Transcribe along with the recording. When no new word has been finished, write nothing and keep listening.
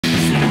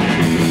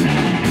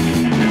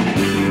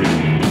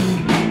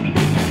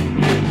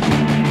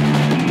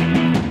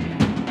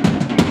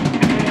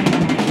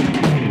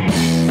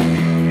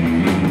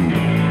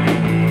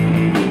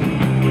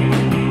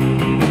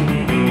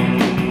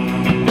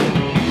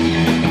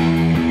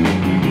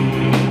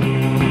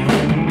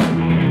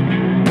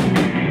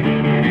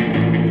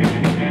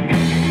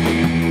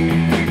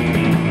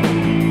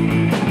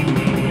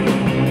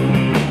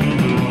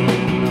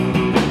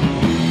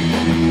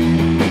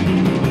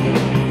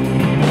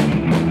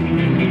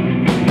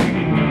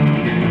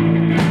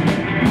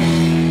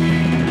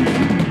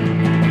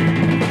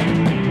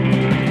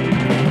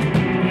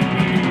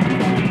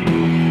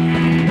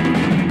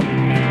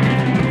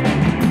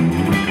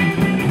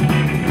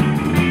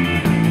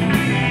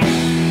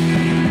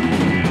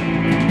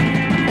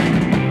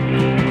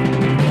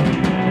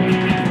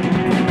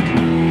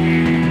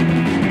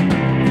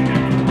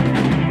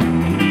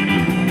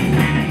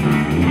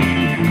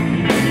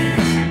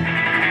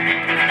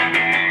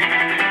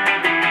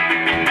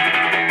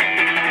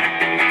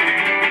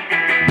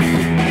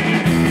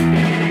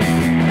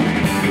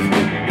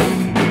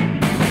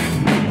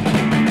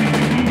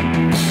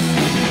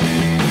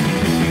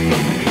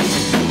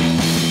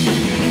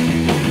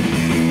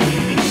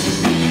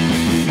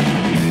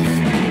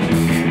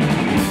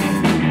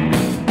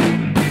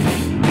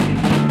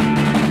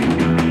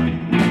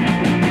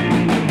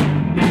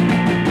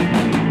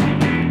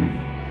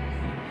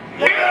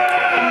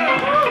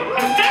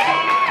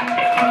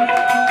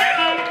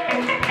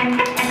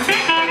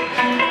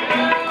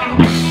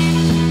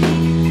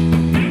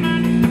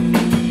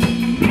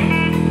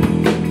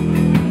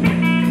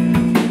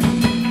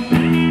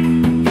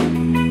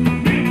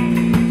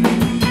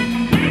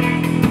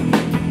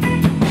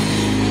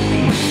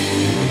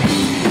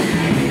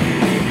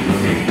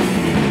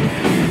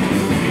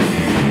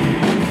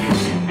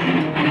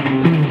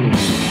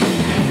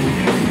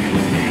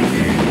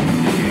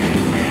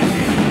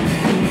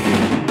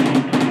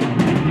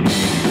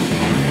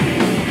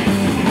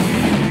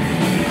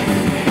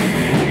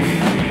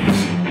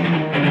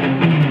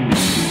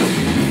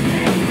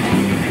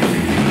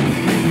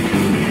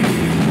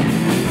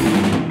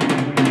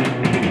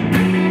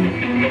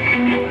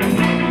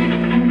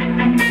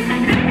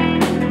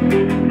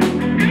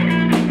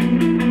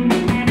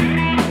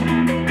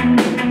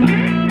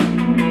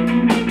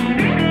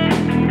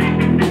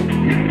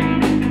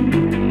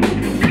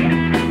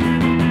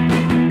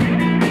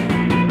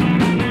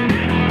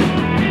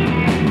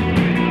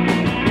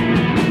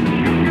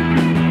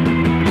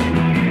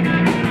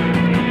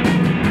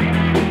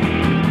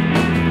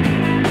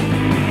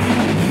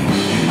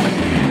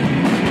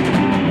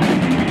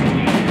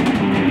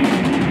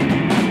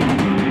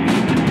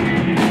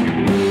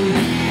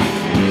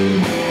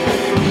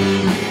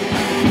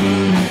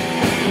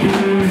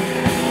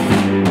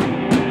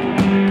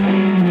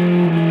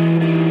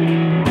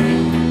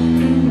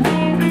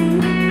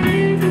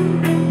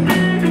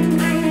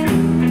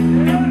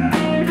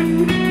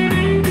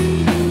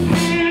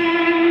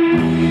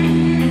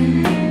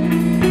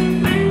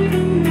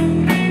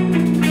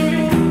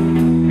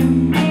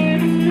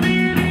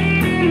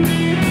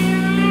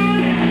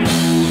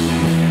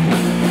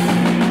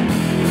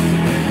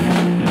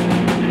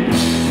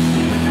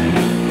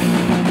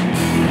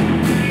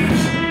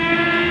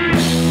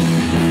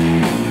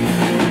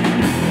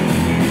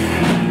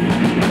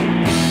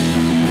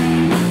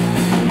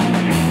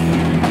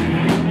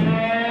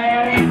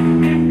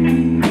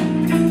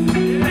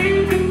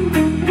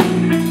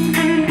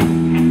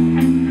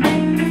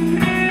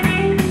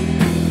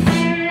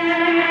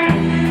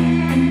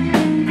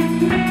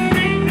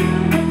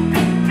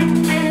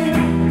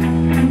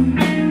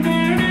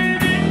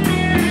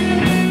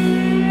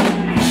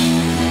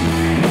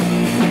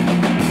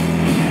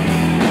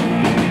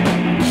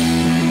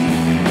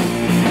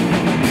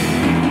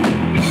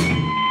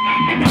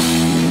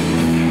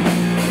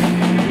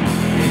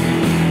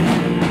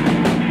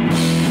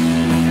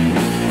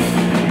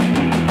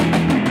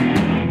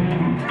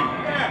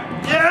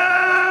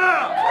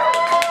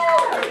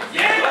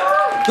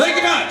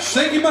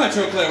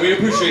much, Eau Claire. We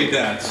appreciate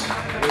that.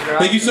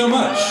 Thank you so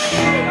much.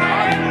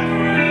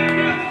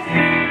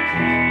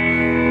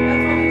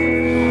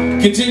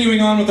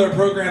 Continuing on with our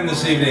program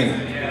this evening.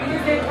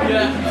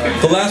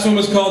 The last one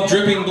was called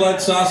Dripping Blood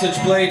Sausage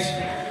Plate.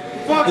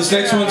 This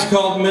next one's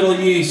called Middle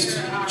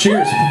Yeast.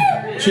 Cheers.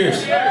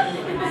 Cheers.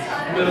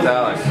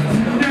 Alex.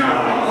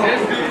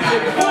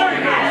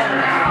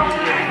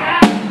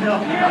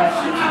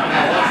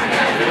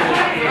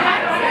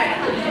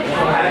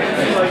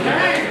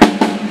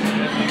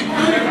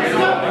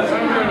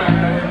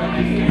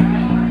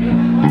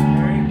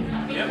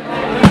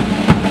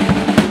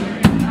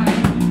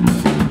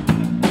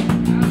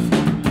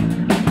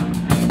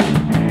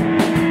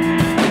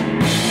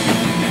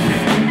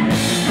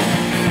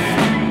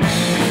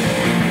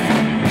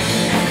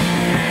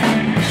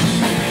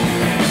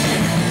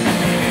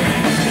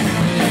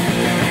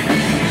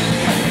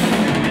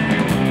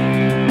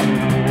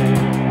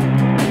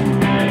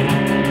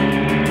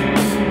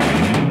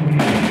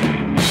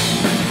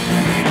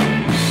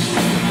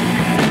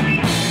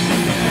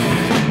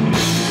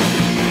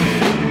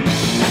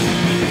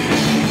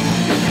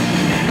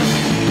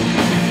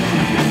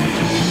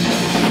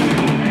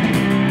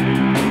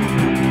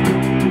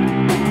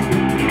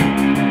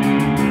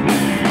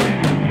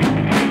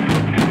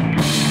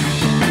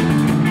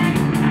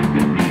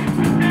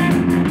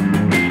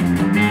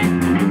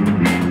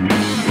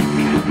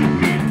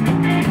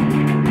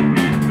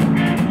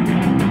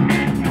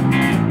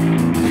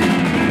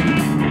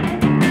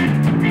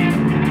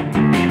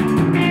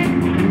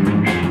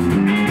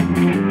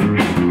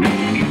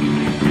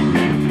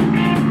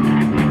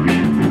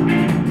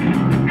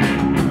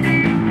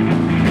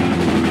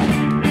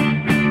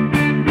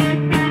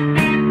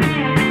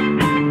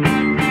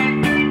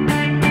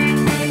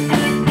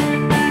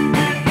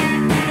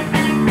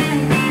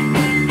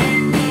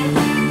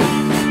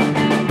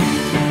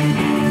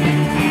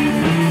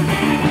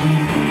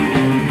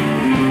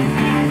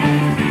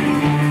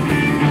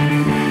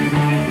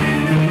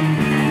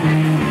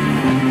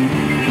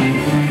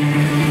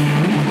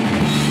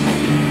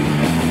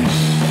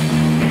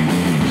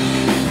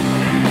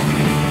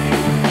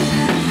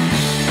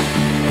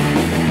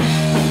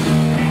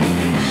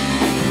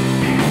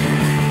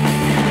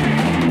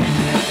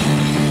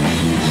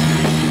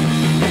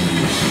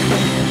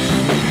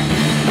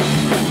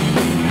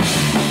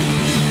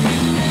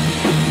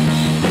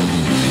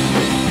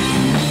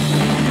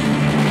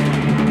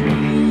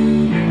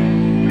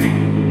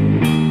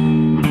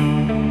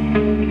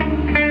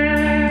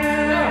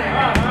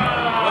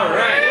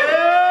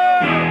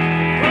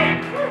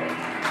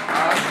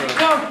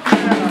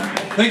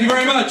 Thank you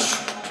very much.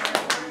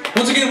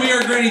 Once again, we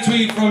are Granny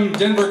Tweed from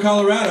Denver,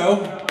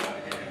 Colorado.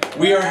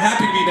 We are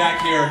happy to be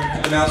back here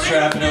at the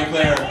Mousetrap in Eau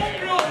Claire.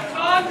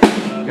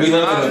 We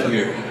love it up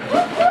here.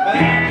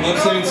 Love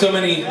seeing so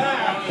many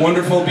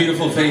wonderful,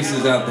 beautiful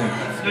faces out there.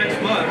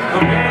 Next month.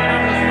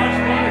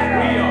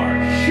 We are.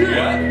 Sure.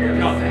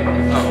 No.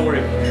 Don't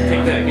worry.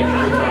 Take that.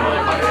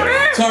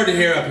 It's hard to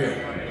hear up here.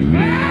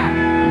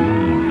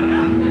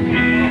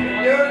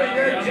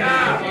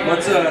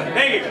 What's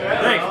Thank you.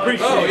 Thanks.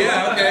 Appreciate it. Oh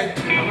yeah. Okay.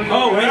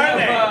 Oh, where are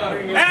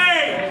they?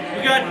 Hey,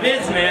 we got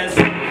business.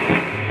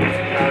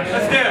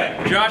 Let's do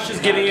it. Josh is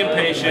getting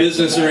impatient.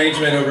 Business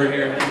arrangement over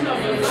here.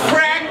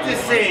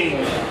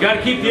 Practicing. Got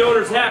to keep the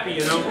owners happy,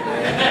 you know.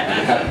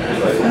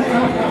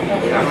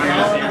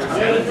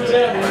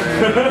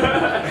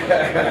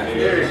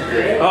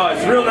 Oh,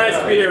 it's real nice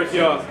to be here with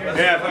y'all.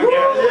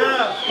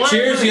 Yeah.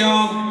 Cheers,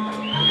 y'all.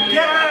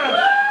 Yeah.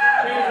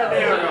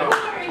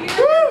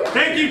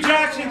 Thank you,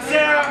 Josh and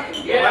Sarah.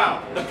 Yeah.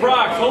 Wow. The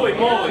Procs, holy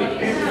moly.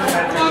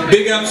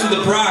 Big ups to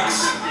the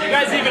Procs. You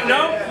guys even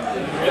know?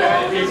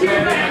 I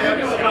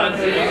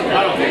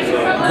don't think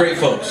so. Great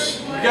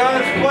folks. You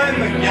guys playing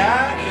the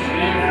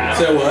Gash?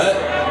 So what?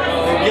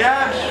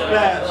 Gash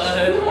Fest.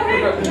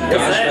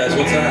 Gosh, Fest,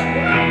 what's that?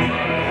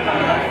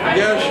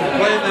 You guys should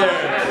play there.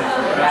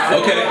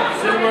 Okay.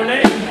 Similar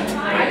name.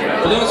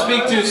 Well, don't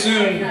speak too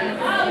soon.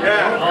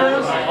 Yeah.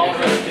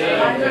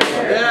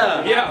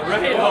 Yeah,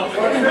 right.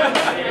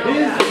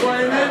 He's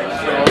playing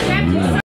it.